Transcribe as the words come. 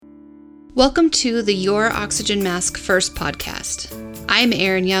Welcome to the Your Oxygen Mask First podcast. I'm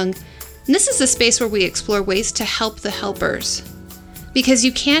Erin Young, and this is a space where we explore ways to help the helpers. Because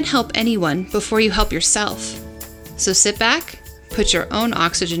you can't help anyone before you help yourself. So sit back, put your own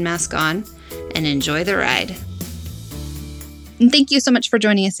oxygen mask on, and enjoy the ride. And thank you so much for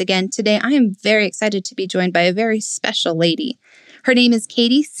joining us again. Today, I am very excited to be joined by a very special lady. Her name is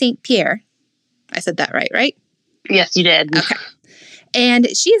Katie St. Pierre. I said that right? Yes, you did. Okay.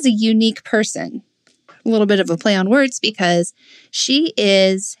 And she is a unique person. A little bit of a play on words because she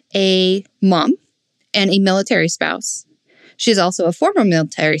is a mom and a military spouse. She's also a former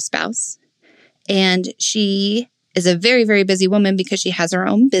military spouse. And she is a very, very busy woman because she has her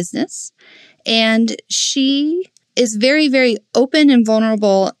own business. And she is very, very open and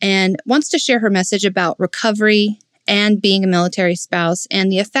vulnerable and wants to share her message about recovery and being a military spouse and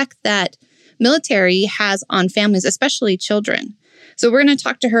the effect that military has on families, especially children. So we're going to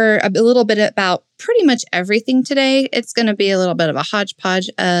talk to her a little bit about pretty much everything today. It's going to be a little bit of a hodgepodge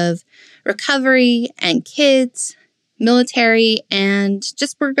of recovery and kids, military, and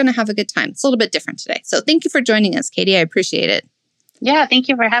just we're going to have a good time. It's a little bit different today. So thank you for joining us, Katie. I appreciate it. Yeah, thank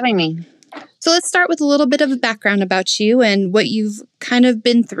you for having me. So let's start with a little bit of a background about you and what you've kind of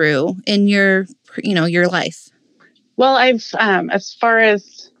been through in your life. Well, I've, as far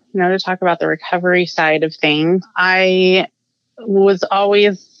as, to talk about the recovery side of things, I was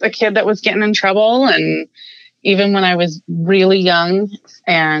always a kid that was getting in trouble. And even when I was really young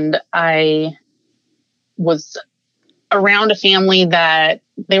and I was around a family that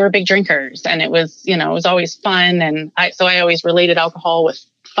they were big drinkers and it was always fun. And I always related alcohol with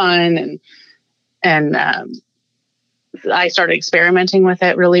fun and I started experimenting with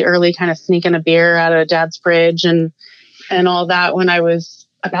it really early, kind of sneaking a beer out of dad's fridge and all that when I was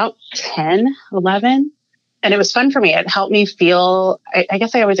about 10, 11. And it was fun for me. It helped me feel, I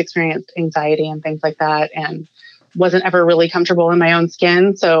guess I always experienced anxiety and things like that and wasn't ever really comfortable in my own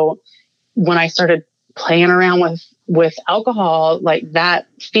skin. So when I started playing around with alcohol, like that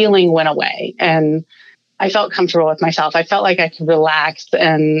feeling went away and I felt comfortable with myself. I felt like I could relax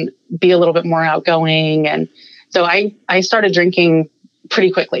and be a little bit more outgoing. And so I started drinking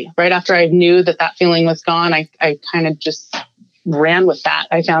pretty quickly. Right after I knew that feeling was gone, I kind of just ran with that.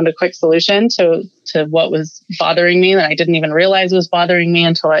 I found a quick solution to what was bothering me that I didn't even realize was bothering me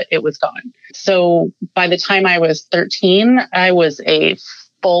until it was gone. So by the time I was 13, I was a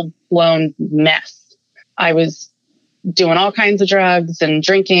full-blown mess. I was doing all kinds of drugs and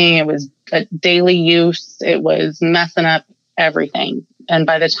drinking. It was a daily use. It was messing up everything. And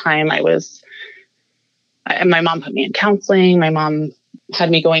by the time my mom put me in counseling. My mom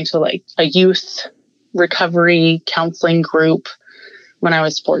had me going to like a youth recovery counseling group when I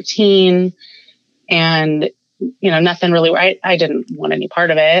was 14 and, nothing really, I didn't want any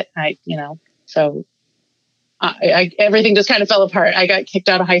part of it. So everything just kind of fell apart. I got kicked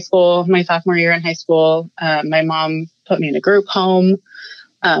out of high school, my sophomore year in high school. My mom put me in a group home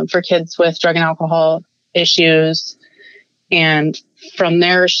for kids with drug and alcohol issues. And from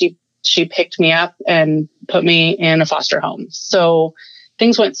there, she picked me up and put me in a foster home. So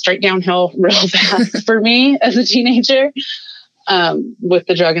things went straight downhill real fast for me as a teenager with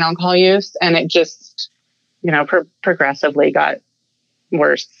the drug and alcohol use. And it just, progressively got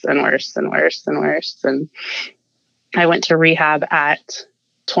worse and worse and worse and worse. And I went to rehab at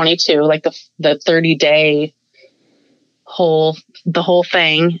 22, like the 30-day the whole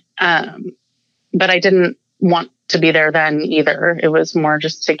thing. But I didn't want to be there then either. It was more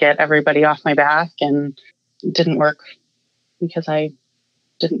just to get everybody off my back, and it didn't work because I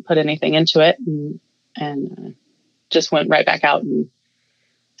didn't put anything into it and just went right back out and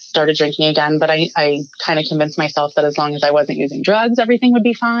started drinking again. But I kind of convinced myself that as long as I wasn't using drugs, everything would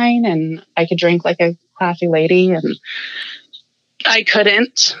be fine and I could drink like a classy lady, and I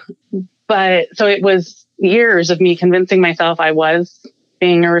couldn't. But so it was years of me convincing myself I was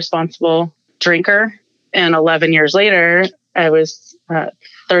being a responsible drinker. And 11 years later, I was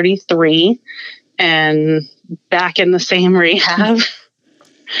 33 and back in the same rehab.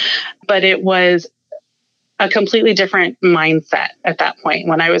 But it was a completely different mindset at that point.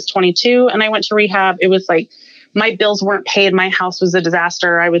 When I was 22 and I went to rehab, it was like my bills weren't paid. My house was a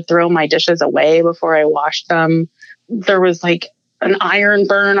disaster. I would throw my dishes away before I washed them. There was like an iron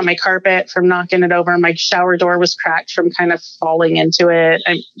burn on my carpet from knocking it over. My shower door was cracked from kind of falling into it.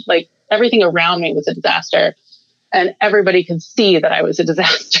 Everything around me was a disaster. And everybody could see that I was a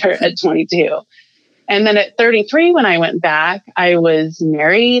disaster at 22. And then at 33, when I went back, I was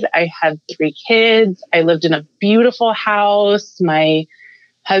married. I had 3 kids. I lived in a beautiful house. My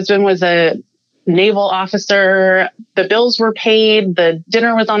husband was a naval officer. The bills were paid. The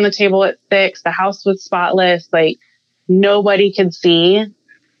dinner was on the table at 6. The house was spotless. Like, nobody could see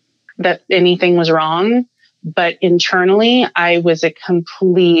that anything was wrong. But internally, I was a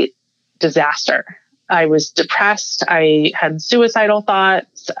complete disaster. I was depressed. I had suicidal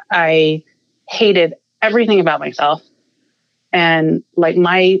thoughts. I hated everything about myself. And like,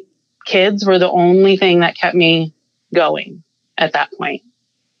 my kids were the only thing that kept me going at that point.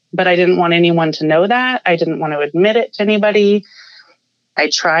 But I didn't want anyone to know that. I didn't want to admit it to anybody. I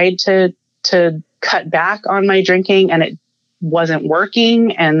tried to cut back on my drinking, and it wasn't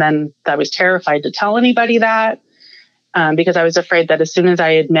working. And then I was terrified to tell anybody that, because I was afraid that as soon as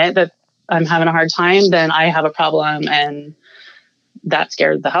I admit that I'm having a hard time, then I have a problem, and that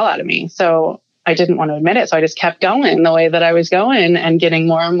scared the hell out of me. So I didn't want to admit it. So I just kept going the way that I was going and getting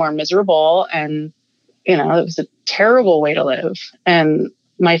more and more miserable. And, it was a terrible way to live. And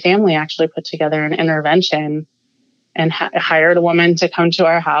my family actually put together an intervention and hired a woman to come to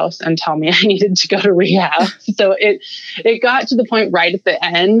our house and tell me I needed to go to rehab. So it got to the point right at the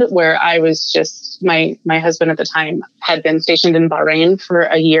end where I was just, my husband at the time had been stationed in Bahrain for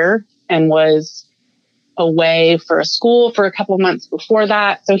a year and was away for a school for a couple of months before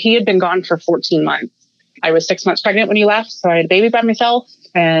that. So he had been gone for 14 months. I was 6 months pregnant when he left. So I had a baby by myself,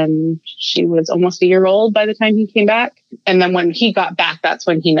 and she was almost a year old by the time he came back. And then when he got back, that's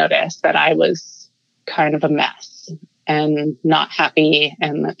when he noticed that I was kind of a mess and not happy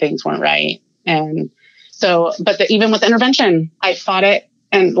and that things weren't right. And so, even with intervention, I fought it,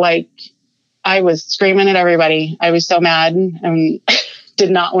 and like, I was screaming at everybody. I was so mad and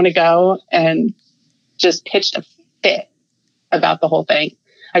did not want to go, and just pitched a fit about the whole thing.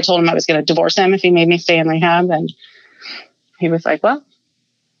 I told him I was going to divorce him if he made me stay in rehab. And he was like, well,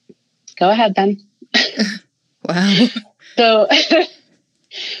 go ahead then. Wow. So,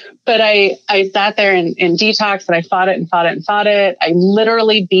 but I sat there in detox, and I fought it and fought it and fought it. I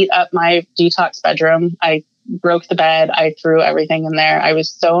literally beat up my detox bedroom. I broke the bed. I threw everything in there. I was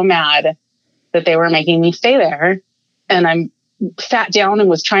so mad that they were making me stay there. And I sat down and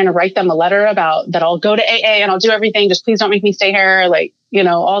was trying to write them a letter about that I'll go to AA and I'll do everything. Just please don't make me stay here. Like,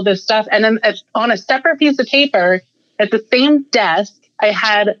 all this stuff. And then on a separate piece of paper at the same desk, I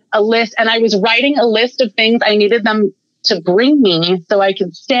had a list, and I was writing a list of things I needed them to bring me so I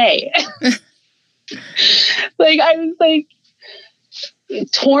could stay. Like, I was like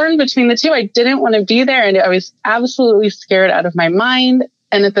torn between the two. I didn't want to be there, and I was absolutely scared out of my mind.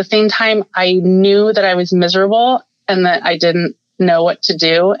 And at the same time, I knew that I was miserable and that I didn't know what to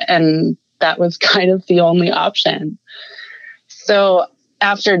do. And that was kind of the only option. So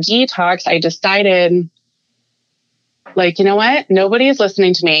after detox, I decided, like, you know what? Nobody's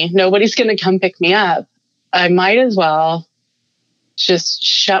listening to me. Nobody's going to come pick me up. I might as well just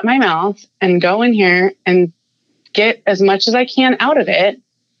shut my mouth and go in here and get as much as I can out of it,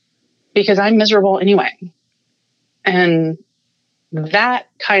 because I'm miserable anyway. And that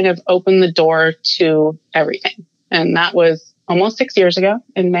kind of opened the door to everything. And that was almost 6 years ago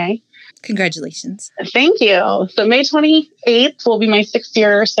in May. Congratulations. Thank you. So May 28th will be my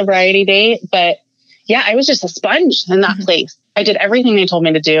 6-year sobriety date. But yeah, I was just a sponge in that place. I did everything they told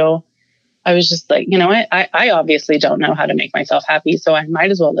me to do. I was just like, you know what? I obviously don't know how to make myself happy, so I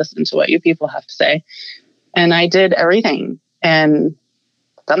might as well listen to what you people have to say. And I did everything, and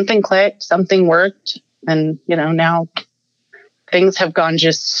something clicked, something worked. And, now things have gone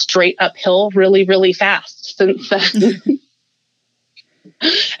just straight uphill really, really fast since then.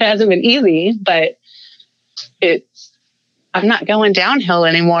 It hasn't been easy, but I'm not going downhill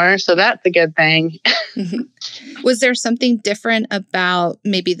anymore. So that's a good thing. Was there something different about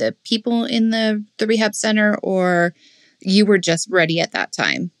maybe the people in the rehab center, or you were just ready at that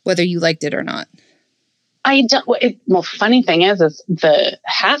time, whether you liked it or not? I don't. Well, funny thing is the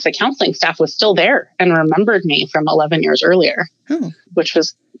half the counseling staff was still there and remembered me from 11 years earlier, which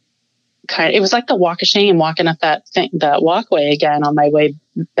was it was like the walk of shame walking up that walkway again on my way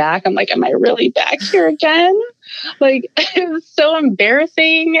back. I'm like, am I really back here again? Like, it was so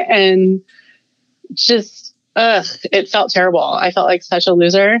embarrassing, and just, it felt terrible. I felt like such a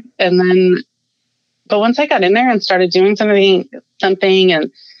loser. But once I got in there and started doing something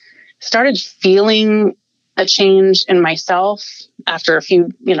and started feeling a change in myself after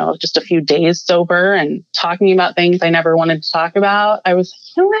just a few days sober and talking about things I never wanted to talk about, I was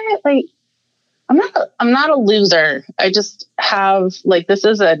like, you know what? Like, I'm not a loser. I just have, like, this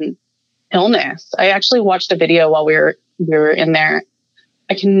is an illness. I actually watched a video while we were in there.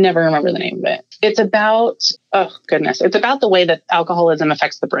 I can never remember the name of it. It's about, it's about the way that alcoholism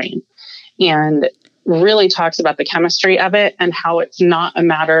affects the brain, and really talks about the chemistry of it and how it's not a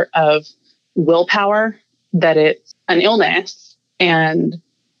matter of willpower, that it's an illness and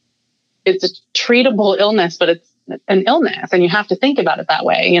it's a treatable illness, but it's an illness and you have to think about it that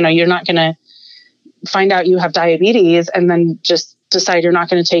way. You're not going to find out you have diabetes and then just decide you're not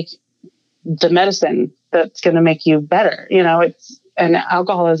going to take the medicine that's going to make you better. And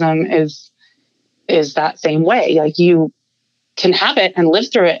alcoholism is that same way. Like, you can have it and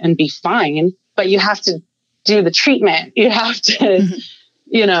live through it and be fine, but you have to do the treatment. You have to,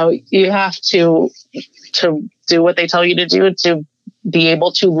 you have to do what they tell you to do to be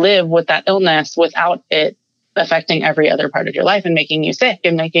able to live with that illness without it affecting every other part of your life and making you sick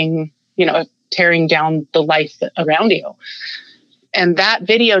and making, tearing down the life around you. And that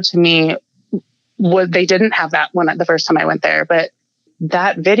video to me they didn't have that one the first time I went there, but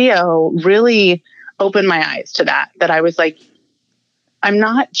that video really opened my eyes to that I was like, I'm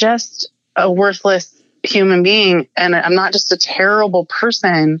not just a worthless human being, and I'm not just a terrible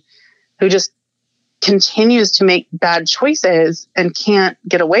person who just continues to make bad choices and can't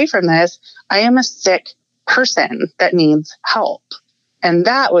get away from this. I am a sick person that needs help. And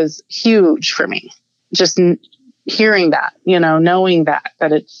that was huge for me. Just hearing that, knowing that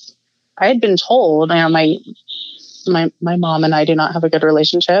I had been told, my mom and I do not have a good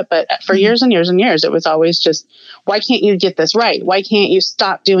relationship, but for years and years and years, it was always just, why can't you get this right? Why can't you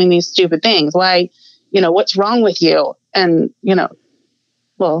stop doing these stupid things? Why, what's wrong with you? And,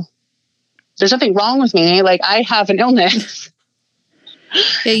 well, there's nothing wrong with me. Like, I have an illness.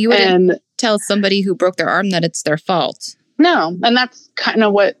 Yeah, you wouldn't tell somebody who broke their arm that it's their fault. No. And that's kind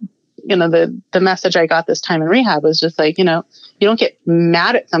of what, the message I got this time in rehab was just like, you don't get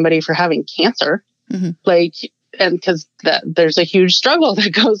mad at somebody for having cancer. Mm-hmm. Like, and because there's a huge struggle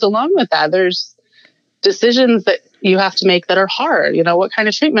that goes along with that. There's decisions that you have to make that are hard. What kind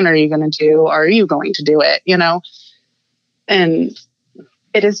of treatment are you going to do? Are you going to do it? And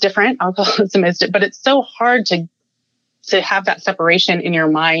it is different. Alcoholism is, but it's so hard to have that separation in your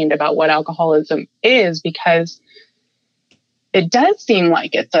mind about what alcoholism is, because it does seem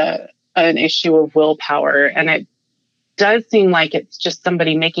like it's an issue of willpower, and it does seem like it's just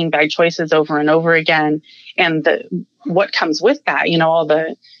somebody making bad choices over and over again. And what comes with that, all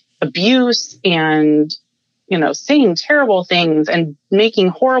the abuse and, saying terrible things and making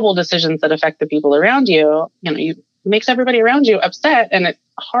horrible decisions that affect the people around you, makes everybody around you upset. And it's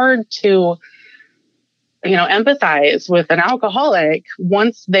hard to, empathize with an alcoholic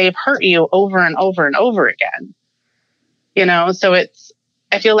once they've hurt you over and over and over again. So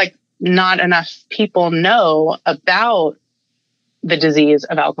I feel like not enough people know about the disease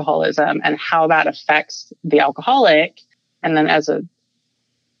of alcoholism and how that affects the alcoholic. And then as a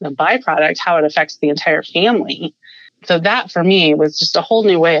byproduct, how it affects the entire family. So that for me was just a whole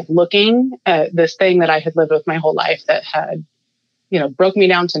new way of looking at this thing that I had lived with my whole life that had, broke me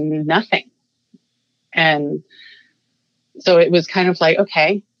down to nothing. And so it was kind of like,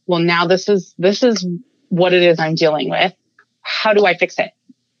 okay, well, now this is what it is I'm dealing with. How do I fix it?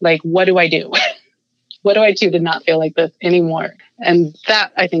 Like, what do I do? What do I do to not feel like this anymore? And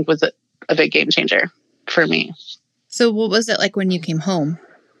that, I think, was a big game changer for me. So what was it like when you came home?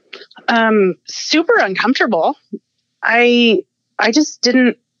 Super uncomfortable. I just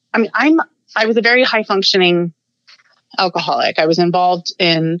didn't, I was a very high functioning alcoholic. I was involved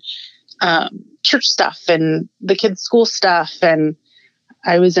in, church stuff and the kids' school stuff. And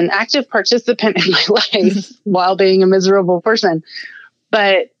I was an active participant in my life while being a miserable person.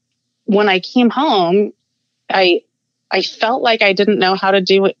 But when I came home, I felt like I didn't know how to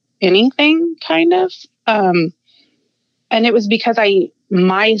do anything, kind of. And it was because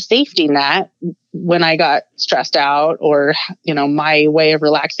my safety net, when I got stressed out, or, my way of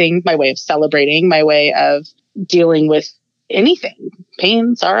relaxing, my way of celebrating, my way of dealing with anything,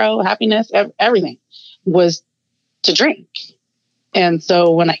 pain, sorrow, happiness, everything, was to drink. And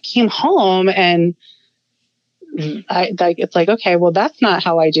so when I came home and it's like, okay, well, that's not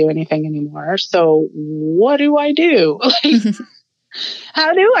how I do anything anymore. So what do I do? Like,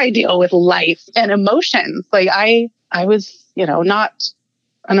 how do I deal with life and emotions? Like I was, not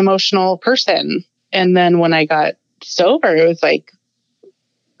an emotional person. And then when I got sober, it was like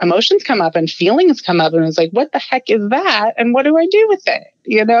emotions come up and feelings come up, and it's like, what the heck is that? And what do I do with it?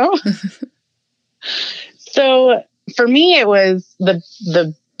 So for me, it was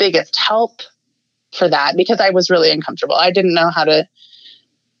the biggest help for that, because I was really uncomfortable. I didn't know how to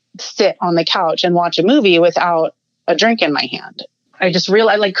sit on the couch and watch a movie without a drink in my hand. I just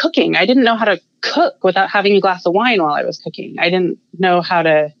realized, like, cooking, I didn't know how to cook without having a glass of wine while I was cooking. I didn't know how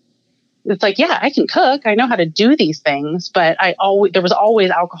to, it's like, yeah, I can cook. I know how to do these things, but there was always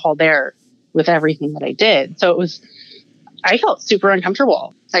alcohol there with everything that I did. So I felt super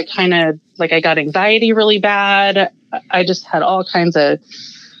uncomfortable. I kind of like, I got anxiety really bad. I just had all kinds of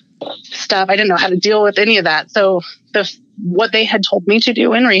stuff. I didn't know how to deal with any of that. So what they had told me to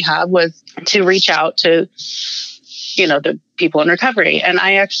do in rehab was to reach out to, the people in recovery. And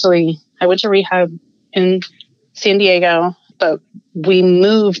I went to rehab in San Diego, but we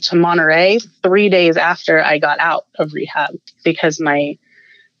moved to Monterey 3 days after I got out of rehab because my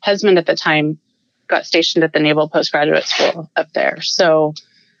husband at the time got stationed at the Naval Postgraduate School up there. So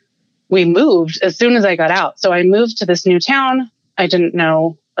we moved as soon as I got out. So I moved to this new town. I didn't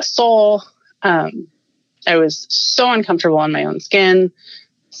know a soul. I was so uncomfortable in my own skin.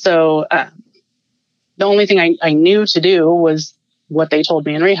 So the only thing I knew to do was what they told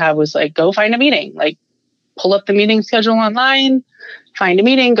me in rehab was like, go find a meeting, like pull up the meeting schedule online, find a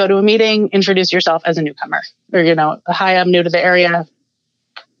meeting, go to a meeting, introduce yourself as a newcomer or, hi, I'm new to the area.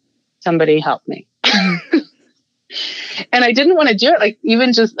 Somebody help me. And I didn't want to do it. Like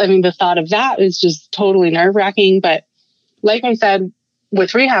even just, the thought of that is just totally nerve wracking. But like I said,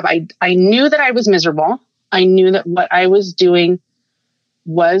 with rehab, I knew that I was miserable. I knew that what I was doing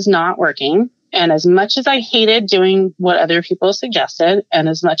was not working. And as much as I hated doing what other people suggested, and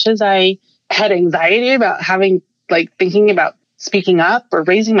as much as I had anxiety about thinking about speaking up or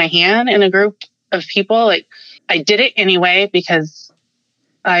raising my hand in a group of people, like I did it anyway because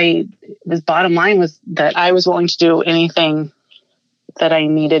the bottom line was that I was willing to do anything that I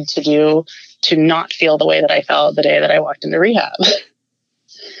needed to do to not feel the way that I felt the day that I walked into rehab.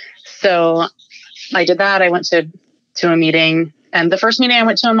 So I did that. I went to a meeting, and the first meeting I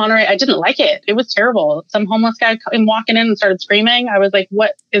went to in Monterey, I didn't like it. It was terrible. Some homeless guy came walking in and started screaming. I was like,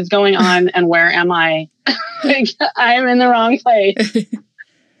 what is going on? And where am I? I'm in the wrong place.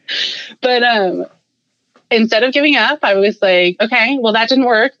 But, instead of giving up, I was like, okay, well, that didn't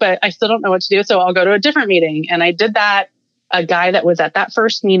work, but I still don't know what to do. So I'll go to a different meeting. And I did that. A guy that was at that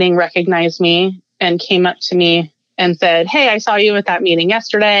first meeting recognized me and came up to me and said, hey, I saw you at that meeting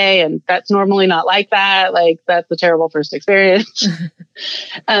yesterday. And that's normally not like that. Like, that's a terrible first experience.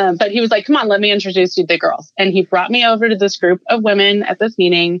 But he was like, come on, let me introduce you to the girls. And he brought me over to this group of women at this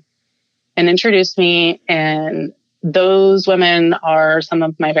meeting and introduced me. And those women are some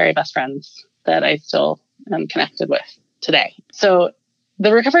of my very best friends that I still am connected with today. So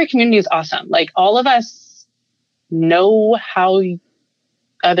the recovery community is awesome. Like all of us know how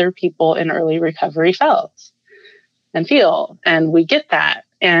other people in early recovery felt and feel, and we get that.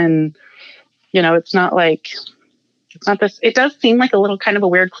 And, it's not this, it does seem like a little kind of a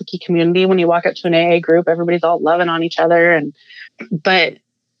weird cliquey community when you walk up to an AA group, everybody's all loving on each other. But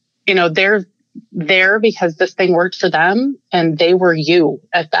they're there because this thing worked for them and they were you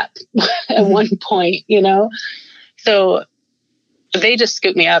at one point, so they just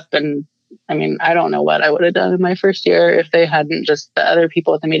scooped me up. And I don't know what I would have done in my first year if they hadn't just, the other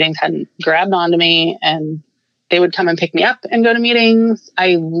people at the meetings hadn't grabbed onto me, and they would come and pick me up and go to meetings.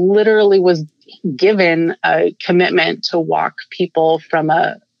 I literally was given a commitment to walk people from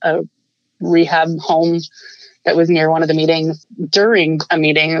a rehab home that was near one of the meetings. During a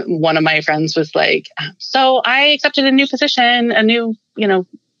meeting, one of my friends was like, so I accepted a new position, a new,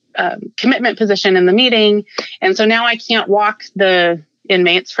 commitment position in the meeting. And so now I can't walk the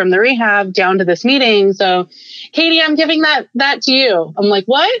inmates from the rehab down to this meeting. So Katie, I'm giving that to you. I'm like,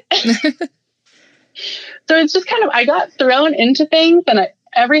 what? So it's just kind of, I got thrown into things, and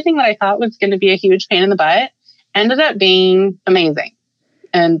everything that I thought was going to be a huge pain in the butt ended up being amazing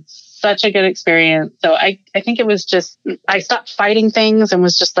and such a good experience. So I think it was just, I stopped fighting things and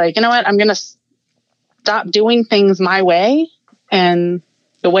was just like, you know what, I'm going to stop doing things my way and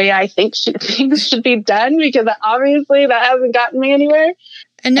the way I think things should be done, because obviously that hasn't gotten me anywhere.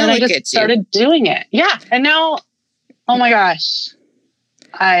 And now I just started doing it. Yeah. And now, oh my gosh,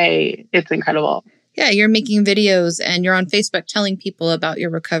 it's incredible. Yeah, you're making videos and you're on Facebook telling people about your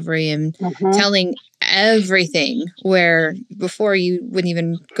recovery and telling everything, where before you wouldn't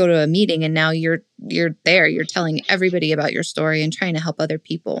even go to a meeting, and now you're there. You're telling everybody about your story and trying to help other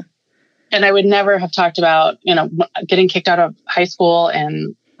people. And I would never have talked about, getting kicked out of high school,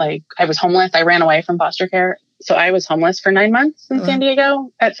 and I was homeless. I ran away from foster care. So I was homeless for 9 months in San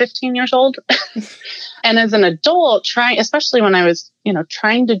Diego at 15 years old. And as an adult, especially when I was,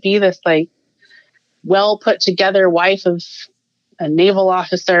 trying to be this well put together wife of a naval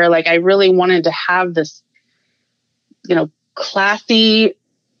officer, I really wanted to have this, classy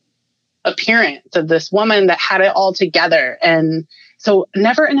appearance of this woman that had it all together. And so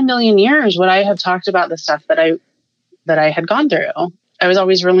never in a million years would I have talked about the stuff that I had gone through. I was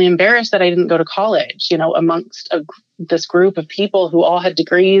always really embarrassed that I didn't go to college, amongst this group of people who all had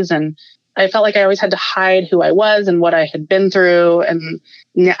degrees. And I felt like I always had to hide who I was and what I had been through. And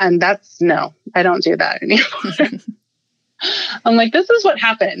that's, no, I don't do that anymore. I'm like, this is what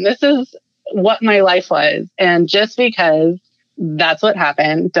happened. This is what my life was. And just because that's what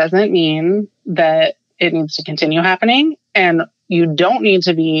happened doesn't mean that it needs to continue happening. And you don't need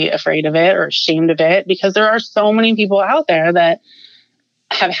to be afraid of it or ashamed of it, because there are so many people out there that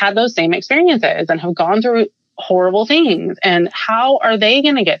have had those same experiences and have gone through horrible things. And how are they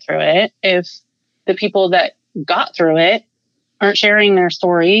going to get through it if the people that got through it aren't sharing their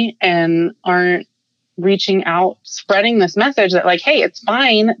story and aren't reaching out, spreading this message that like, hey, it's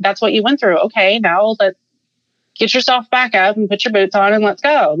fine. That's what you went through. Okay, now let's get yourself back up and put your boots on and let's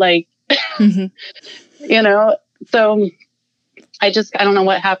go. Like, you know, so I don't know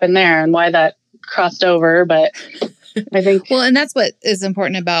what happened there and why that crossed over, but I think. Well, and that's what is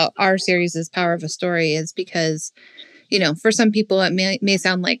important about our series is Power of a Story, is because, you know, for some people, it may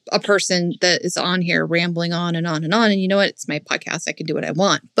sound like a person that is on here rambling on and on and on. And you know what? It's my podcast. I can do what I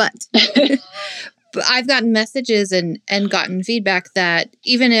want. But but I've gotten messages and gotten feedback that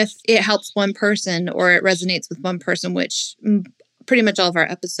even if it helps one person or it resonates with one person, which pretty much all of our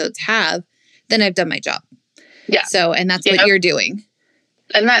episodes have, then I've done my job. Yeah. So, and that's what you're doing.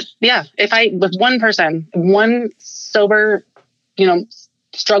 And that, yeah, if I, with one person, one sober, you know,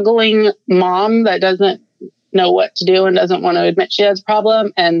 struggling mom that doesn't know what to do and doesn't want to admit she has a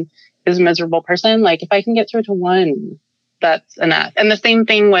problem and is a miserable person, like if I can get through to one, that's enough. And the same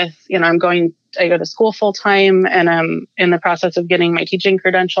thing with, you know, I go to school full time and I'm in the process of getting my teaching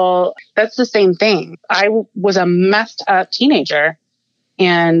credential. That's the same thing. I was a messed up teenager.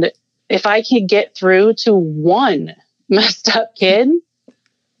 And if I could get through to one messed up kid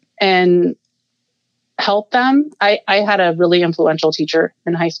and help them. I had a really influential teacher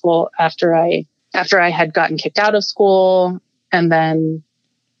in high school after I had gotten kicked out of school and then,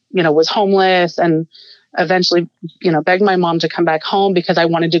 you know, was homeless and eventually, you know, begged my mom to come back home because I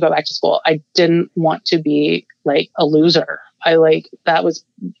wanted to go back to school. I didn't want to be like a loser. That was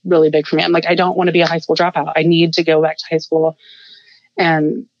really big for me. I'm like, I don't want to be a high school dropout. I need to go back to high school.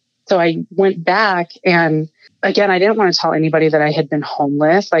 And so I went back, and again, I didn't want to tell anybody that I had been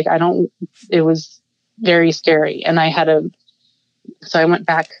homeless. It was very scary. And so I went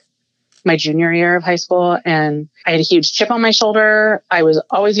back my junior year of high school and I had a huge chip on my shoulder. I was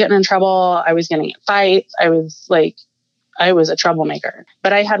always getting in trouble. I was getting in fights. I was a troublemaker.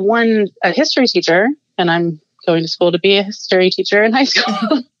 But I had a history teacher, and I'm going to school to be a history teacher in high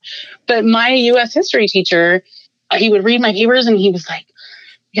school. But my U.S. history teacher, he would read my papers and he was like,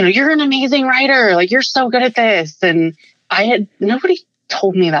 you know, you're an amazing writer. Like, you're so good at this. And nobody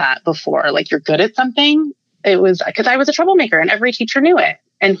told me that before. Like, you're good at something. It was because I was a troublemaker and every teacher knew it.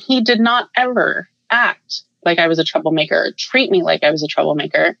 And he did not ever act like I was a troublemaker, treat me like I was a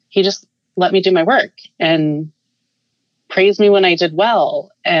troublemaker. He just let me do my work and praised me when I did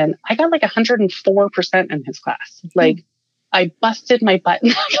well. And I got like 104% in his class. Like, I busted my butt in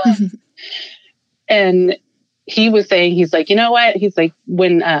that class. And he was saying, he's like, you know what? He's like,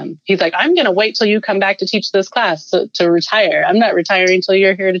 I'm going to wait till you come back to teach this class to retire. I'm not retiring until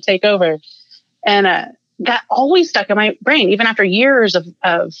you're here to take over. And that always stuck in my brain, even after years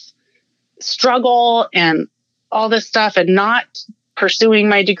of struggle and all this stuff and not pursuing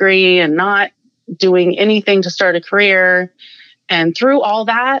my degree and not doing anything to start a career. And through all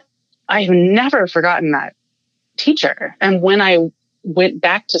that, I've never forgotten that teacher. And when I went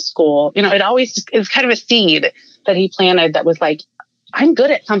back to school, you know, it was kind of a seed that he planted that was like, I'm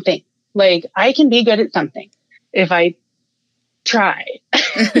good at something. Like, I can be good at something if I try.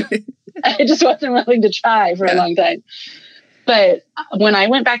 I just wasn't willing to try for a long time. But when I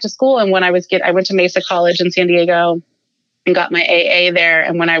went back to school and when I went to Mesa College in San Diego and got my AA there.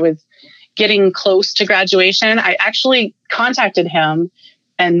 And when I was getting close to graduation, I actually contacted him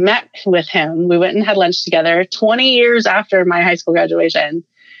and met with him. We went and had lunch together 20 years after my high school graduation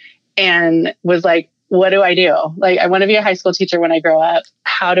and was like, what do I do? Like, I want to be a high school teacher when I grow up.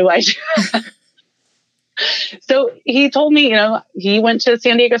 How do I do that? So he told me, you know, he went to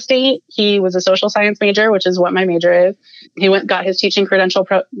San Diego State. He was a social science major, which is what my major is. He got his teaching credential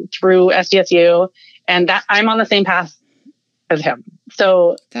through SDSU, and that I'm on the same path as him.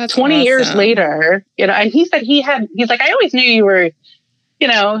 So that's 20 awesome. Years later, you know, and he said he's like, I always knew you were, you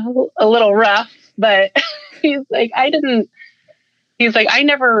know, a little rough, but he's like, I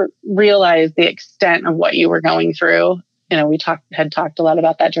never realized the extent of what you were going through. You know, we had talked a lot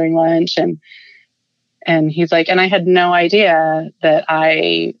about that during lunch, and he's like, and I had no idea that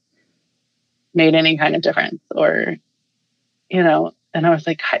I made any kind of difference or, you know, and I was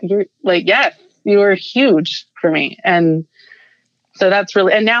like, you're like, yes, you were huge for me. And So that's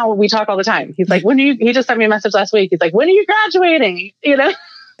really, and now we talk all the time. He's like, he just sent me a message last week. He's like, when are you graduating?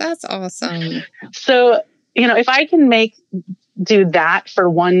 That's awesome. So, if I can do that for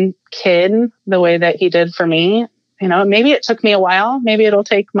one kid the way that he did for me, maybe it took me a while. Maybe it'll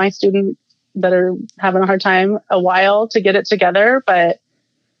take my students that are having a hard time a while to get it together. But,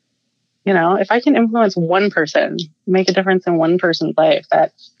 if I can influence one person, make a difference in one person's life,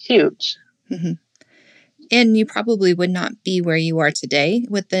 that's huge. Mm-hmm. And you probably would not be where you are today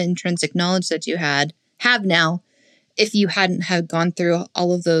with the intrinsic knowledge that you have now if you hadn't had gone through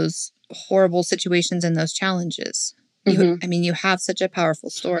all of those horrible situations and those challenges. Mm-hmm. You have such a powerful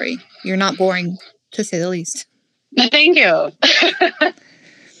story. You're not boring, to say the least. Thank you.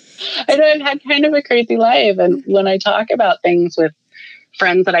 I know I've had kind of a crazy life. And when I talk about things with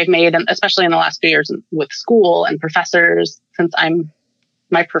friends that I've made, and especially in the last few years with school and professors, since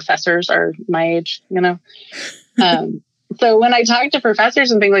my professors are my age, so when I talk to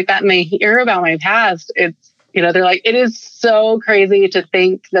professors and things like that, and they hear about my past, it's, they're like, it is so crazy to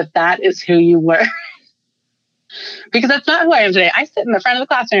think that is who you were. Because that's not who I am today. I sit in the front of the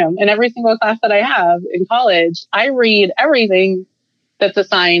classroom in every single class that I have in college. I read everything that's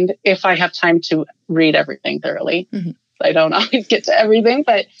assigned if I have time to read everything thoroughly. Mm-hmm. I don't always get to everything,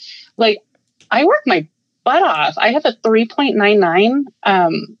 but I work my butt off. I have a 3.99.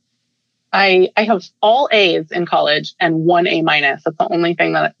 I have all A's in college and 1 A-. That's the only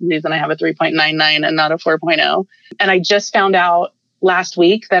reason I have a 3.99 and not a 4.0. And I just found out last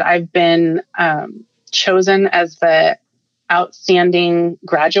week that I've been chosen as the outstanding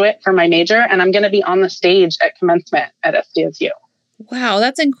graduate for my major, and I'm going to be on the stage at commencement at SDSU. Wow,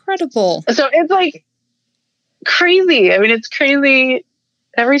 that's incredible. So it's crazy. I mean, it's crazy.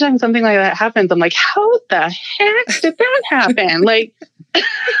 Every time something like that happens, I'm like, how the heck did that happen?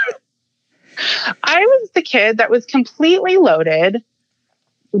 I was the kid that was completely loaded,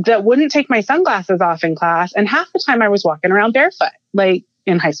 that wouldn't take my sunglasses off in class, and half the time I was walking around barefoot,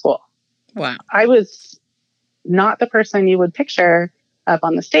 in high school. Wow. I was not the person you would picture up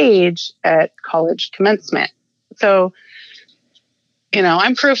on the stage at college commencement. So,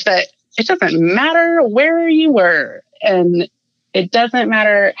 I'm proof that it doesn't matter where you were, and it doesn't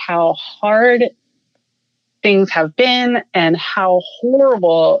matter how hard things have been and how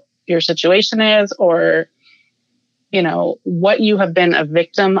horrible your situation is, or, what you have been a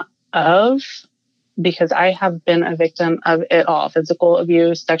victim of. Because I have been a victim of it all: physical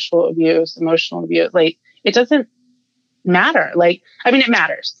abuse, sexual abuse, emotional abuse. It doesn't matter. It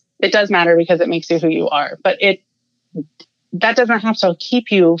matters. It does matter because it makes you who you are, but that doesn't have to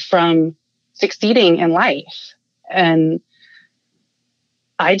keep you from succeeding in life. And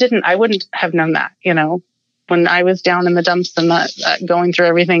I wouldn't have known that, when I was down in the dumps and not going through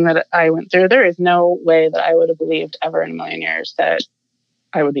everything that I went through. There is no way that I would have believed ever in a million years that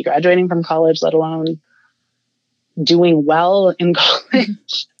I would be graduating from college, let alone doing well in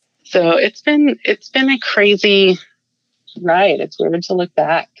college. So it's been a crazy ride. It's weird to look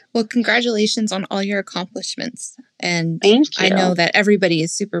back. Well, congratulations on all your accomplishments. And thank you. I know that everybody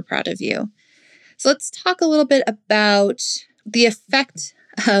is super proud of you. So let's talk a little bit about the effect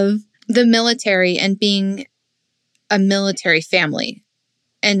of the military and being a military family.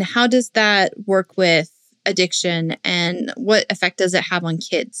 And how does that work with addiction, and what effect does it have on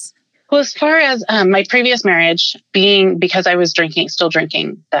kids? Well, as far as my previous marriage because I was still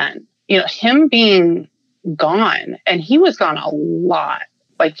drinking then, him being gone, and he was gone a lot.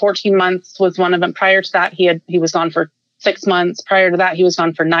 14 months was one of them. Prior to that, he was gone for 6 months. Prior to that, he was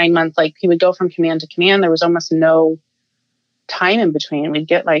gone for 9 months. He would go from command to command. There was almost no time in between. We'd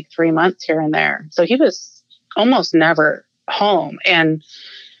get 3 months here and there. So he was almost never home. And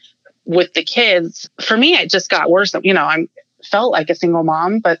with the kids, for me, it just got worse. I felt like a single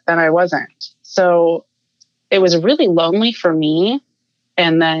mom, but then I wasn't. So it was really lonely for me.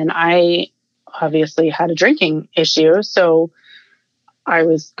 And then I obviously had a drinking issue. So I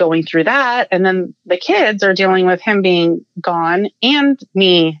was going through that. And then the kids are dealing with him being gone and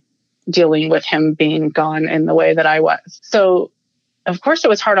me dealing with him being gone in the way that I was. So of course it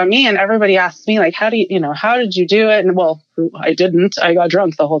was hard on me, and everybody asked me how did you do it? And well, I didn't. I got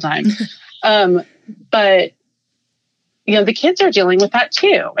drunk the whole time. But the kids are dealing with that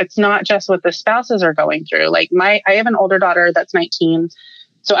too. It's not just what the spouses are going through. I have an older daughter that's 19.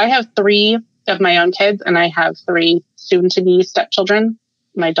 So I have 3 of my own kids, and I have 3 soon-to-be stepchildren.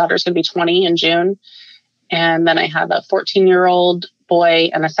 My daughter's going to be 20 in June. And then I have a 14-year-old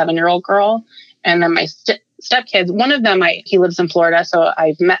boy and a 7-year-old girl. And then my stepkids, one of them, he lives in Florida, so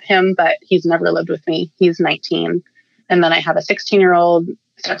I've met him, but he's never lived with me. He's 19. And then I have a 16-year-old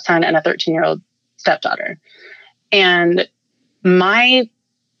stepson and a 13-year-old stepdaughter. And My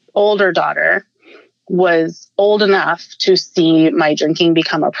older daughter was old enough to see my drinking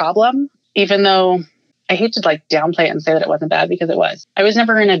become a problem, even though I hate to like downplay it and say that it wasn't bad, because it was. I was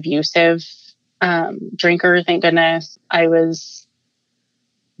never an abusive drinker, thank goodness. I was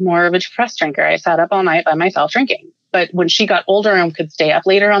more of a depressed drinker. I sat up all night by myself drinking. But when she got older and could stay up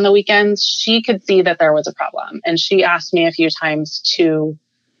later on the weekends, she could see that there was a problem. And she asked me a few times to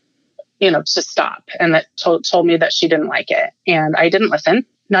stop, and that told me that she didn't like it. And I didn't listen,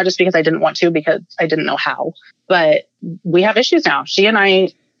 not just because I didn't want to, because I didn't know how. But we have issues now. She and I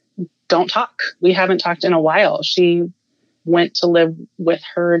don't talk. We haven't talked in a while. She went to live with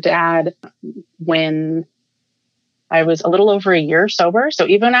her dad when I was a little over a year sober. So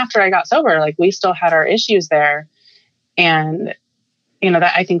even after I got sober, like, we still had our issues there. And,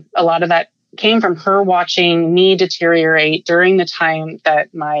 that I think a lot of that came from her watching me deteriorate during the time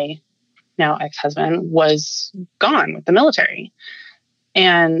that my now ex-husband was gone with the military.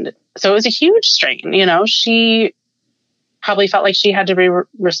 And so it was a huge strain. She probably felt like she had to be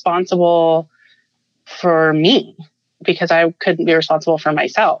responsible for me because I couldn't be responsible for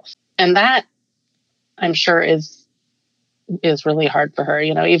myself. And that, I'm sure, is really hard for her.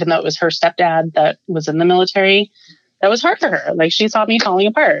 Even though it was her stepdad that was in the military, that was hard for her. Like, she saw me falling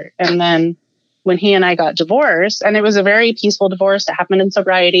apart. And then when he and I got divorced, and it was a very peaceful divorce that happened in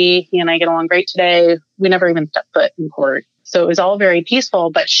sobriety. He and I get along great today. We never even stepped foot in court. So it was all very peaceful.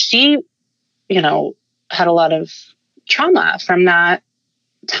 But she, had a lot of trauma from that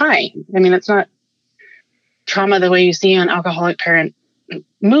time. I mean, it's not trauma the way you see on alcoholic parent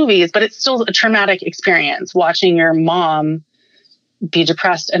movies, but it's still a traumatic experience watching your mom be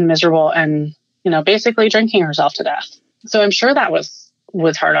depressed and miserable and, basically drinking herself to death. So I'm sure that was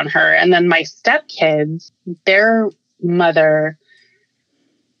hard on her. And then my stepkids, their mother,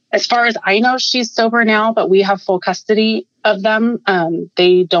 as far as I know, she's sober now, but we have full custody of them.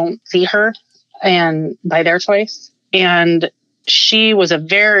 They don't see her, and by their choice. And she was a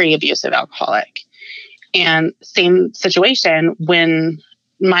very abusive alcoholic. And same situation when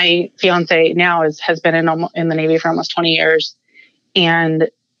my fiance now has been in the Navy for almost 20 years. And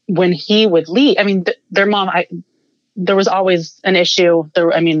when he would leave, I mean, their mom, there was always an issue.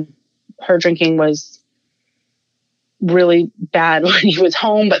 Her drinking was really bad when he was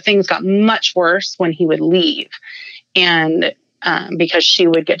home, but things got much worse when he would leave. And because she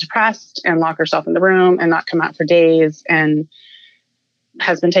would get depressed and lock herself in the room and not come out for days, and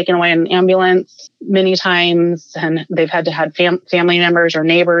has been taken away in an ambulance many times. And they've had to have family members or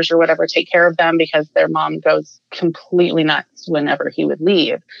neighbors or whatever take care of them because their mom goes completely nuts whenever he would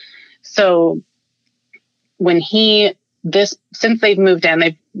leave. So when since they've moved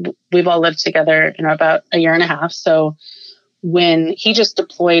in, we've all lived together about a year and a half. So when he just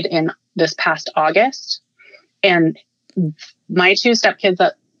deployed in this past August, and my two stepkids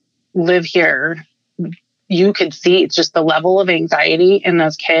that live here, you could see just the level of anxiety in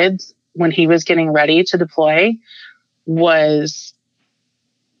those kids when he was getting ready to deploy was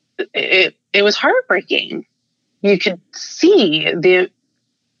heartbreaking. You could see the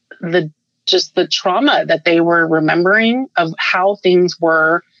trauma that they were remembering of how things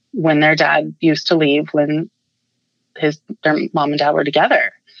were when their dad used to leave, when their mom and dad were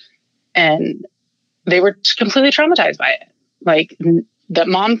together. And they were completely traumatized by it. Like, that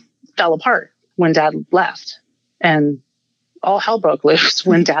mom fell apart when dad left, and all hell broke loose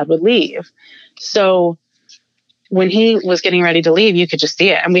when dad would leave. So when he was getting ready to leave, you could just see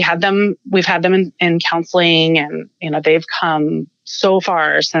it. And we've had them in counseling, and, they've come so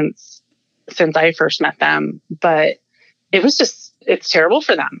far since I first met them, but it's terrible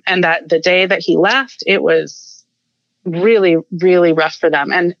for them. And that the day that he left, it was really, really rough for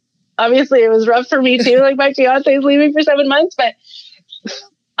them. And obviously it was rough for me too. Like, my fiance is leaving for 7 months, but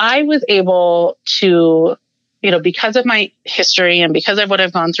I was able to, because of my history and because of what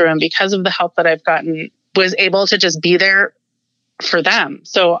I've gone through and because of the help that I've gotten, was able to just be there for them.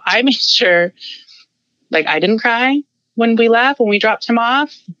 So I made sure, like, I didn't cry when we left, when we dropped him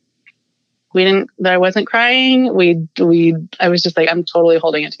off. I wasn't crying. I was just like, I'm totally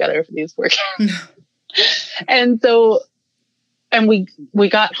holding it together for these poor kids. And we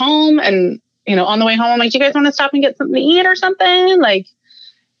got home, and, on the way home, I'm like, do you guys want to stop and get something to eat or something? Like,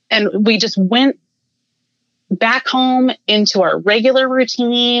 and we just went back home into our regular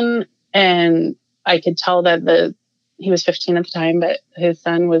routine. And I could tell that he was 15 at the time, but his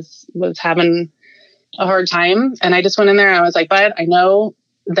son was having a hard time. And I just went in there and I was like, bud, I know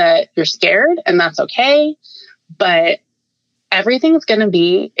that you're scared, and that's okay, but everything's going to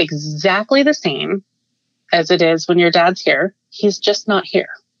be exactly the same as it is when your dad's here. He's just not here.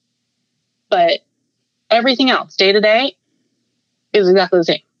 But everything else, day to day, is exactly the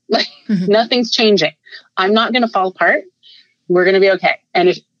same. Like nothing's changing. I'm not going to fall apart. We're going to be okay. And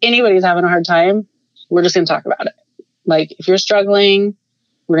if anybody's having a hard time, we're just going to talk about it. Like if you're struggling,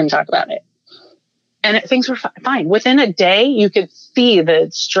 we're going to talk about it. And things were fine. Within a day, you could see the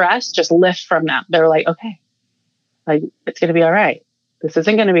stress just lift from them. They're like, okay, like it's going to be all right. This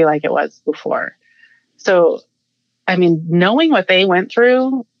isn't going to be like it was before. So, I mean, knowing what they went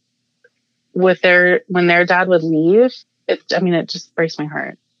through with when their dad would leave, it just breaks my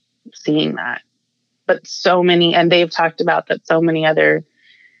heart seeing that. But so many, and they've talked about that so many other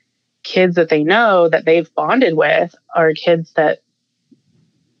kids that they know that they've bonded with are kids that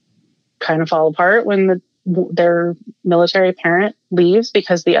kind of fall apart when their military parent leaves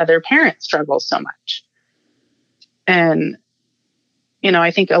because the other parent struggles so much. And,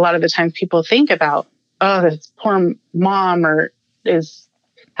 I think a lot of the times people think about, oh, this poor mom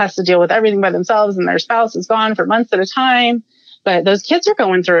has to deal with everything by themselves and their spouse is gone for months at a time. But those kids are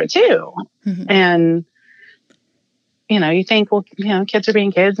going through it too. Mm-hmm. And, you think, well, kids are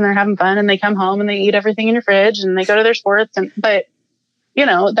being kids and they're having fun and they come home and they eat everything in your fridge and they go to their sports. But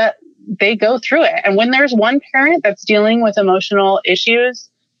that they go through it. And when there's one parent that's dealing with emotional issues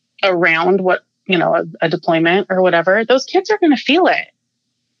around what, a deployment or whatever, those kids are going to feel it.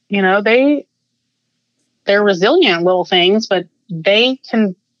 They're resilient little things, but they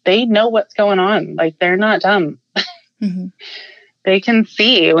know what's going on. Like they're not dumb. Mm-hmm. They can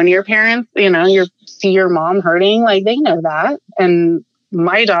see when your parents, you see your mom hurting, like they know that. And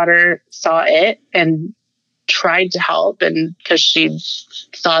my daughter saw it and tried to help, and because she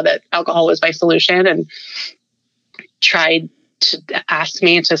saw that alcohol was my solution and tried to ask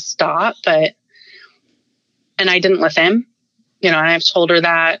me to stop, and I didn't listen. And I've told her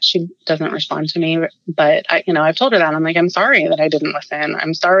that. She doesn't respond to me, but I've told her that. I'm like, I'm sorry that I didn't listen.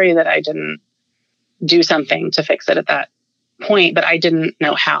 I'm sorry that I didn't do something to fix it at that point, but I didn't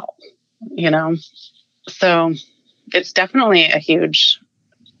know how, So it's definitely a huge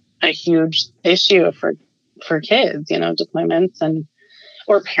issue for kids, deployments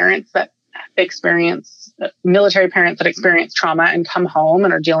or parents that experience military parents that experience trauma and come home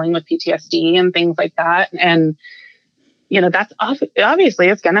and are dealing with PTSD and things like that. And, that's obviously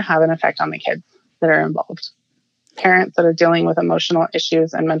it's going to have an effect on the kids that are involved. Parents that are dealing with emotional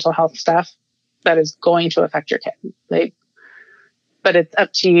issues and mental health stuff, that is going to affect your kid. But it's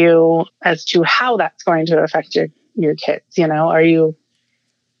up to you as to how that's going to affect your kids. Are you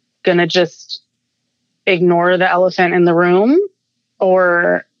going to just ignore the elephant in the room,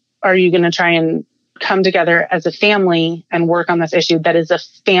 or are you going to try and come together as a family and work on this issue that is a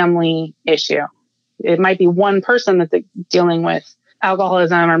family issue? It might be one person that's dealing with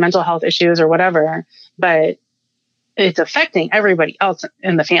alcoholism or mental health issues or whatever, but it's affecting everybody else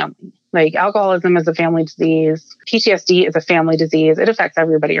in the family. Like alcoholism is a family disease. PTSD is a family disease. It affects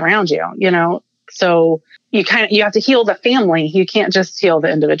everybody around you, So you have to heal the family. You can't just heal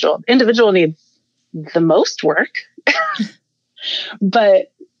the individual. The individual needs the most work,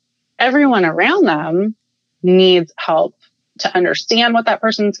 but everyone around them needs help to understand what that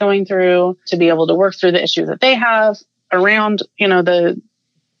person's going through, to be able to work through the issues that they have around,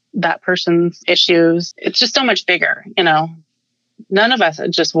 that person's issues. It's just so much bigger, None of us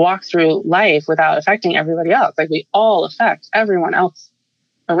just walk through life without affecting everybody else. Like we all affect everyone else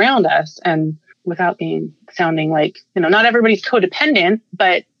around us, and without sounding like, not everybody's codependent,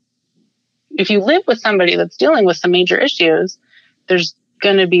 but if you live with somebody that's dealing with some major issues, there's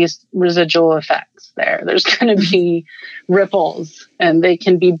going to be residual effects there. There's going to be ripples, and they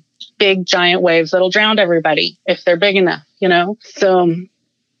can be big, giant waves that'll drown everybody if they're big enough, So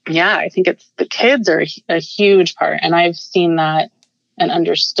yeah, I think the kids are a huge part. And I've seen that and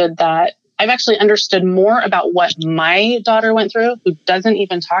understood that. I've actually understood more about what my daughter went through, who doesn't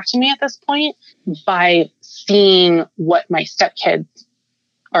even talk to me at this point, by seeing what my stepkids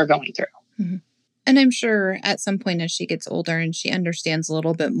are going through. Mm-hmm. And I'm sure at some point as she gets older and she understands a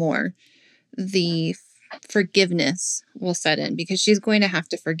little bit more, the forgiveness will set in, because she's going to have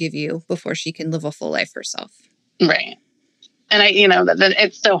to forgive you before she can live a full life herself. Right. And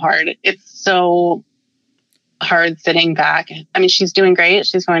it's so hard. It's so hard sitting back. I mean, she's doing great.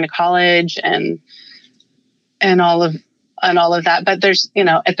 She's going to college and all of that. But there's,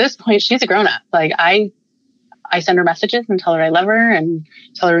 at this point, she's a grown up. Like I send her messages and tell her I love her and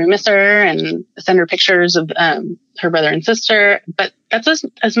tell her we miss her and send her pictures of her brother and sister. But that's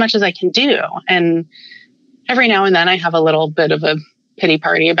as much as I can do. And every now and then I have a little bit of a pity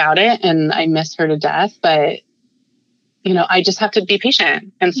party about it and I miss her to death. But, I just have to be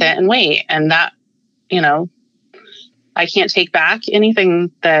patient and sit and wait. And that, I can't take back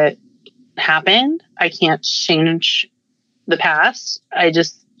anything that happened. I can't change the past. I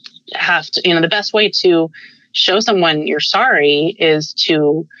just have to, the best way to show someone you're sorry is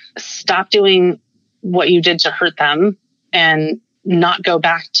to stop doing what you did to hurt them and not go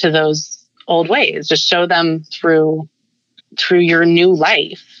back to those old ways. Just show them through your new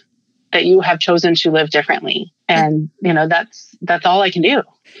life that you have chosen to live differently. And, that's all I can do.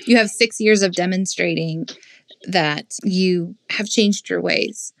 You have 6 years of demonstrating that you have changed your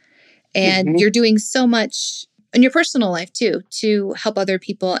ways, and you're doing so much in your personal life too, to help other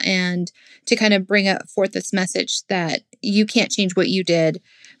people and to kind of bring forth this message that you can't change what you did,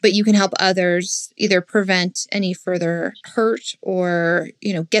 but you can help others either prevent any further hurt or,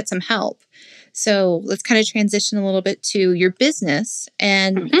 get some help. So let's kind of transition a little bit to your business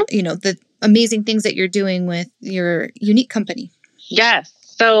and, the amazing things that you're doing with your unique company. Yes.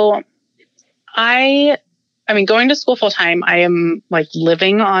 So going to school full time, I am like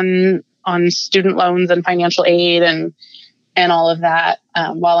living on student loans and financial aid and all of that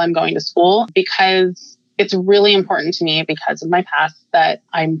while I'm going to school, because it's really important to me because of my past that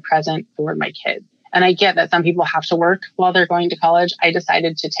I'm present for my kids. And I get that some people have to work while they're going to college. I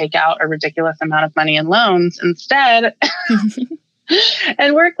decided to take out a ridiculous amount of money in loans instead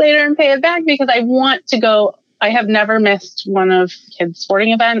and work later and pay it back, because I want to go. I have never missed one of kids'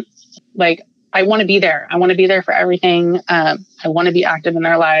 sporting events. Like, I want to be there. I want to be there for everything. I want to be active in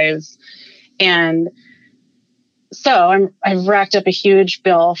their lives. And so I've racked up a huge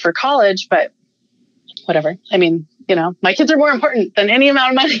bill for college, but whatever. My kids are more important than any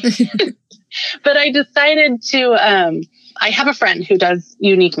amount of money. But I decided to, I have a friend who does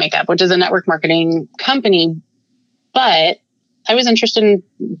Unique Makeup, which is a network marketing company, but I was interested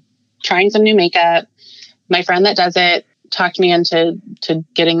in trying some new makeup. My friend that does it talked me into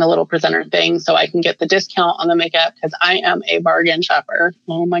getting the little presenter thing so I can get the discount on the makeup, because I am a bargain shopper.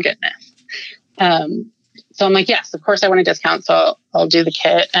 Oh my goodness. So I'm like, yes, of course I want a discount. So I'll do the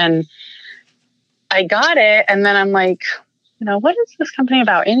kit. And I got it. And then I'm like, what is this company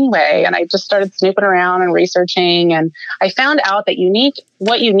about anyway? And I just started snooping around and researching. And I found out that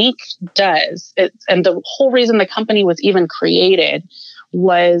what Unique does, and the whole reason the company was even created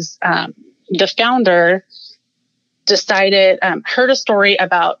was the founder decided, heard a story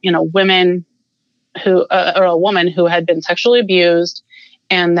about, women or a woman who had been sexually abused,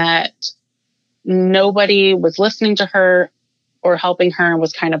 and that nobody was listening to her or helping her and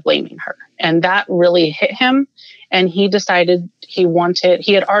was kind of blaming her. And that really hit him. And he decided he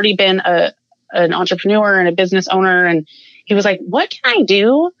had already been an entrepreneur and a business owner. And he was like, what can I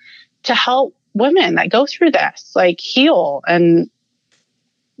do to help women that go through this, like heal and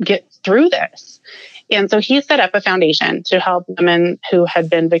get through this? And so he set up a foundation to help women who had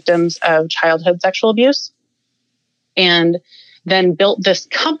been victims of childhood sexual abuse, and then built this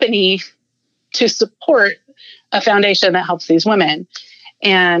company to support a foundation that helps these women.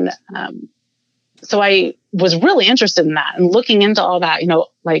 And so I was really interested in that and looking into all that,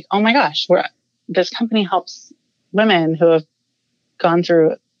 like, oh my gosh, this company helps women who have gone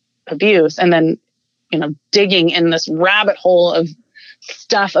through abuse. And then, digging in this rabbit hole of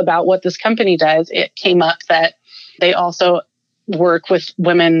stuff about what this company does, it came up that they also work with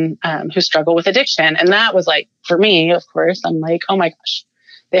women who struggle with addiction. And that was like, for me, of course, I'm like, oh my gosh,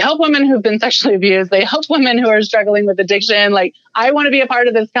 they help women who've been sexually abused. They help women who are struggling with addiction. Like, I want to be a part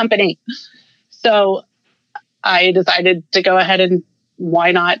of this company. So I decided to go ahead and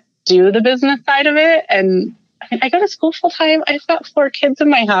why not do the business side of it? And I go to school full time. I've got 4 kids in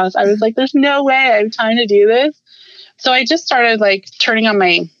my house. I was like, there's no way I have time to do this. So I just started like turning on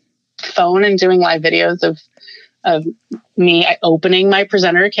my phone and doing live videos of me opening my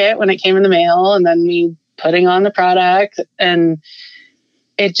presenter kit when it came in the mail, and then me putting on the product. And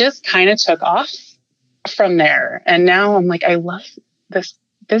it just kind of took off from there. And now I'm like, I love this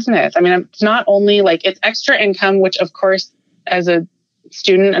business. It's not only like it's extra income, which of course, as a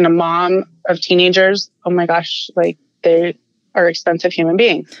student and a mom of teenagers, oh my gosh, like they are expensive human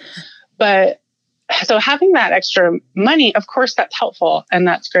beings. But so having that extra money, of course, that's helpful and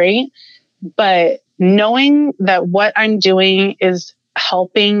that's great. But knowing that what I'm doing is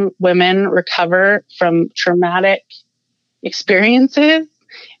helping women recover from traumatic experiences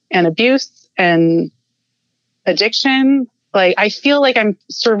and abuse and addiction, like I feel like I'm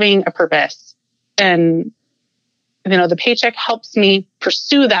serving a purpose. And, the paycheck helps me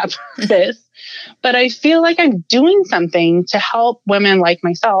pursue that purpose. But I feel like I'm doing something to help women like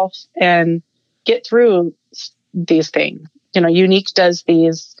myself and get through these things. Unique does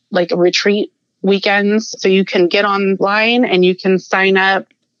these like retreat weekends. So you can get online and you can sign up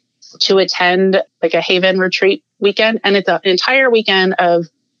to attend like a Haven retreat weekend. And it's an entire weekend of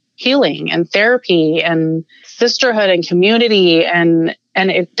healing and therapy and sisterhood and community. And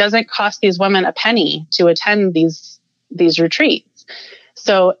it doesn't cost these women a penny to attend these retreats.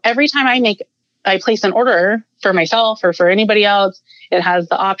 So every time I place an order for myself or for anybody else, it has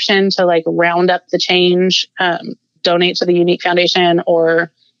the option to like round up the change, donate to the Younique Foundation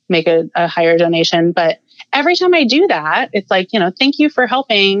or make a higher donation. But every time I do that, it's like, thank you for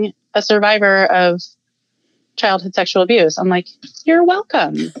helping a survivor of childhood sexual abuse. I'm like, you're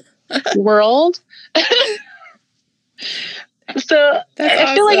welcome, world. So That's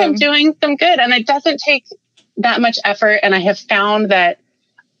I feel like I'm awesome. doing some good, and it doesn't take that much effort. And I have found that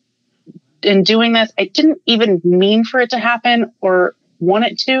in doing this, I didn't even mean for it to happen or want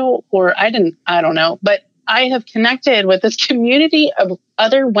it to, or I don't know, but I have connected with this community of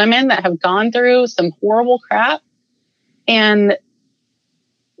other women that have gone through some horrible crap. And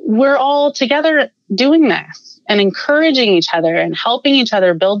we're all together doing this and encouraging each other and helping each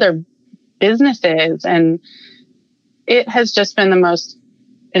other build their businesses. And it has just been the most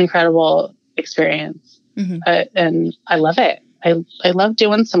incredible experience. Mm-hmm. And I love it. I love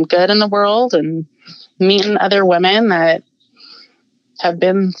doing some good in the world and meeting other women that have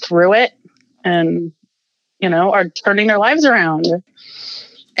been through it and, are turning their lives around.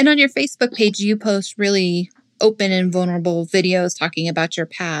 And on your Facebook page, you post really open and vulnerable videos talking about your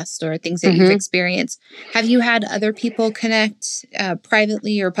past or things that you've experienced. Have you had other people connect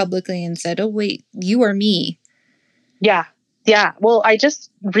privately or publicly and said, oh, wait, you are me? Yeah. Yeah. Well, I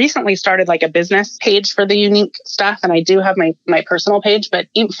just recently started like a business page for the Younique stuff. And I do have my personal page, but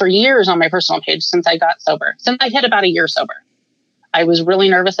for years on my personal page, since I got sober, since I hit about a year sober, I was really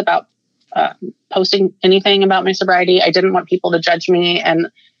nervous about posting anything about my sobriety. I didn't want people to judge me. And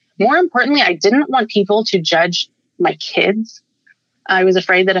more importantly, I didn't want people to judge my kids. I was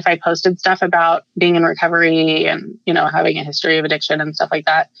afraid that if I posted stuff about being in recovery and, having a history of addiction and stuff like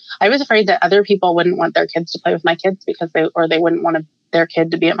that, I was afraid that other people wouldn't want their kids to play with my kids because they wouldn't want their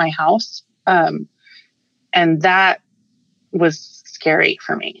kid to be at my house. And that was scary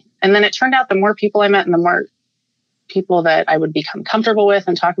for me. And then it turned out the more people I met and the more people that I would become comfortable with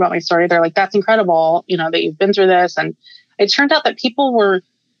and talk about my story, they're like, that's incredible, that you've been through this. And it turned out that people were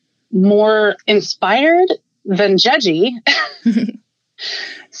more inspired than judgy.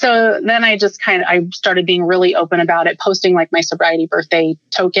 So then I started being really open about it, posting like my sobriety birthday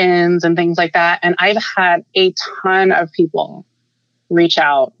tokens and things like that. And I've had a ton of people reach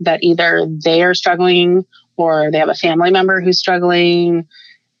out that either they are struggling or they have a family member who's struggling.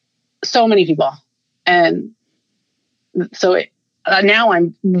 So many people. And so now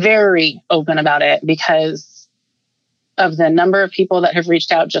I'm very open about it because of the number of people that have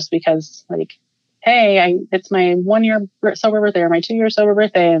reached out just because like, hey, it's my 1 year sober birthday or my 2 year sober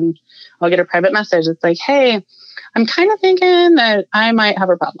birthday. And I'll get a private message. It's like, hey, I'm kind of thinking that I might have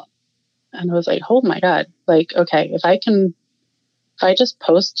a problem. And I was like, oh my God, like, okay, if I just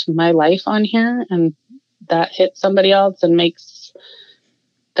post my life on here and that hits somebody else and makes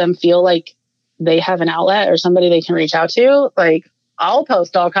them feel like they have an outlet or somebody they can reach out to, like, I'll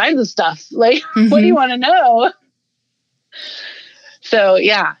post all kinds of stuff. Like, what do you want to know? So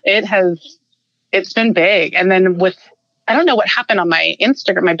yeah, it's been big. And then I don't know what happened on my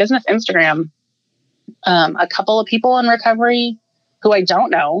Instagram, my business Instagram. A couple of people in recovery who I don't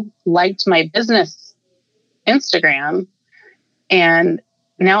know liked my business Instagram. And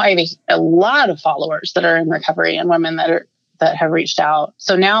now I have a lot of followers that are in recovery and women that have reached out.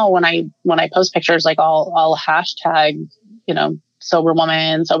 So now when I post pictures, like I'll hashtag, sober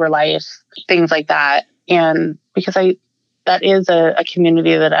woman, sober life, things like that. And because that is a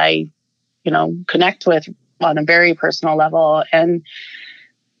community that I, connect with on a very personal level. And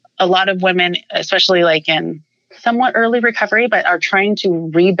a lot of women, especially like in somewhat early recovery, but are trying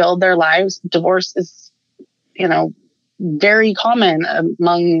to rebuild their lives. Divorce is, very common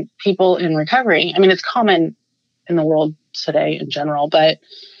among people in recovery. I mean, it's common in the world today in general, but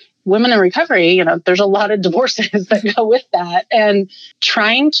women in recovery, there's a lot of divorces that go with that. And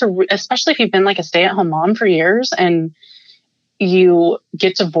trying to, especially if you've been like a stay-at-home mom for years and you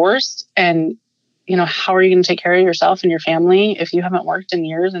get divorced and, how are you going to take care of yourself and your family if you haven't worked in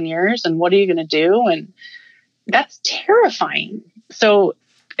years and years? And what are you going to do? And that's terrifying. So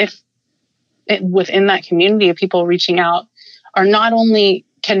within that community of people reaching out can not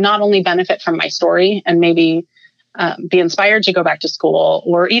only benefit from my story and maybe be inspired to go back to school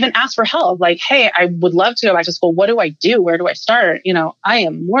or even ask for help. Like, hey, I would love to go back to school. What do I do? Where do I start? I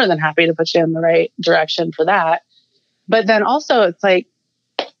am more than happy to put you in the right direction for that. But then also it's like,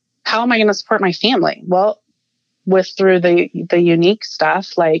 how am I going to support my family? Well, through the Younique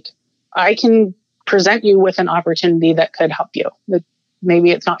stuff, like I can present you with an opportunity that could help you.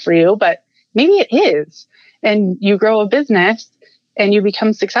 maybe it's not for you, but maybe it is. And you grow a business and you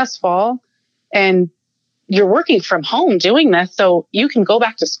become successful and you're working from home doing this. So you can go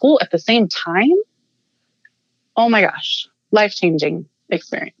back to school at the same time. Oh my gosh, life-changing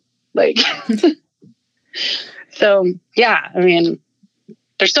experience. Like, so yeah, I mean,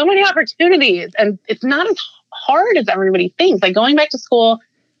 there's so many opportunities and it's not as hard as everybody thinks. Like going back to school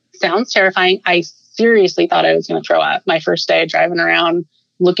sounds terrifying. I seriously thought I was going to throw up my first day driving around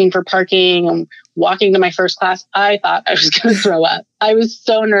looking for parking and walking to my first class. I thought I was going to throw up. I was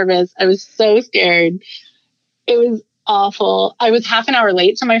so nervous. I was so scared. It was awful. I was half an hour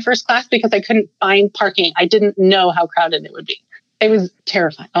late to my first class because I couldn't find parking. I didn't know how crowded it would be. It was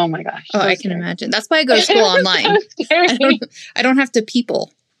terrifying. Oh my gosh. Oh, I can imagine. That's why I go to school online. So I don't have to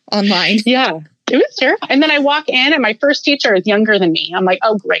people online. Yeah. It was terrifying. And then I walk in and my first teacher is younger than me. I'm like,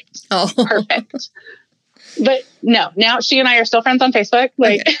 oh, great. Oh, perfect. But no, now she and I are still friends on Facebook.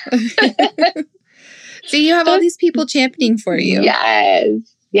 Like, okay. So you have all these people championing for you.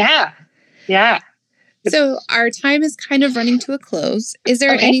 Yes. Yeah. Yeah. So our time is kind of running to a close. Is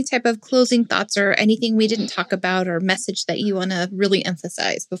there any type of closing thoughts or anything we didn't talk about or message that you want to really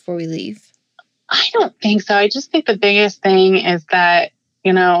emphasize before we leave? I don't think so. I just think the biggest thing is that,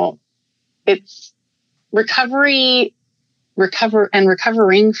 you know, it's recovering from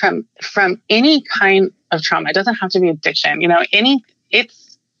any kind of trauma. It doesn't have to be addiction. You know,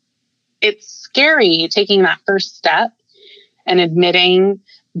 it's scary taking that first step and admitting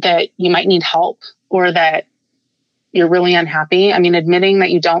that you might need help or that you're really unhappy. I mean, admitting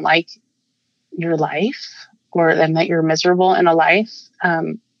that you don't like your life and that you're miserable in a life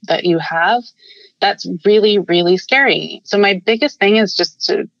that you have, that's really, really scary. So my biggest thing is just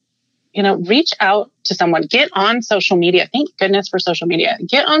to, you know, reach out to someone, get on social media. Thank goodness for social media.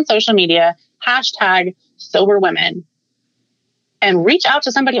 Get on social media, #SoberWomen, and reach out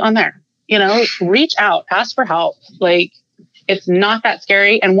to somebody on there. You know, reach out, ask for help. Like, it's not that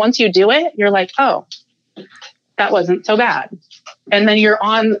scary. And once you do it, you're like, oh, that wasn't so bad. And then you're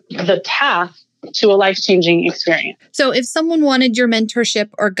on the path to a life-changing experience. So if someone wanted your mentorship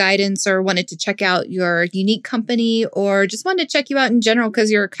or guidance or wanted to check out your unique company or just wanted to check you out in general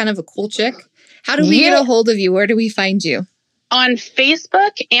because you're kind of a cool chick, how do we get a hold of you? Where do we find you? On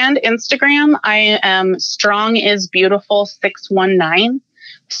Facebook and Instagram, I am Strong is Beautiful 619.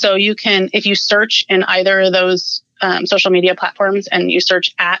 So you can, if you search in either of those social media platforms and you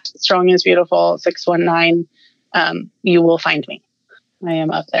search at Strong is Beautiful 619, you will find me. I am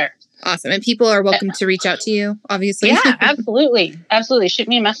up there. Awesome. And people are welcome to reach out to you, obviously. Yeah, absolutely. Absolutely. Shoot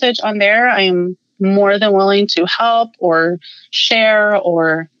me a message on there. I am more than willing to help or share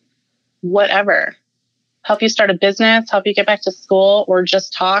or whatever. Help you start a business, help you get back to school, or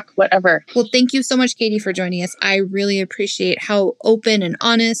just talk, whatever. Well, thank you so much, Katie, for joining us. I really appreciate how open and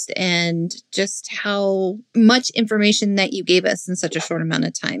honest and just how much information that you gave us in such a short amount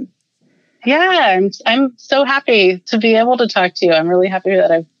of time. Yeah, I'm so happy to be able to talk to you. I'm really happy that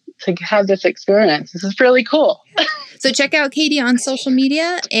I've had this experience. This is really cool. So check out Katie on social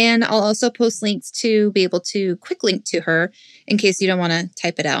media, and I'll also post links to be able to quick link to her in case you don't want to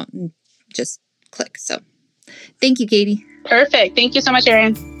type it out and just click. So thank you, Katie. Perfect. Thank you so much,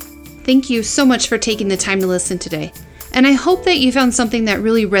 Erin. Thank you so much for taking the time to listen today. And I hope that you found something that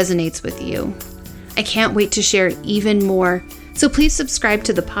really resonates with you. I can't wait to share even more. So please subscribe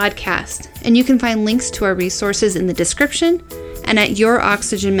to the podcast, and you can find links to our resources in the description and at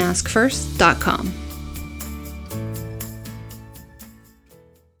youroxygenmaskfirst.com.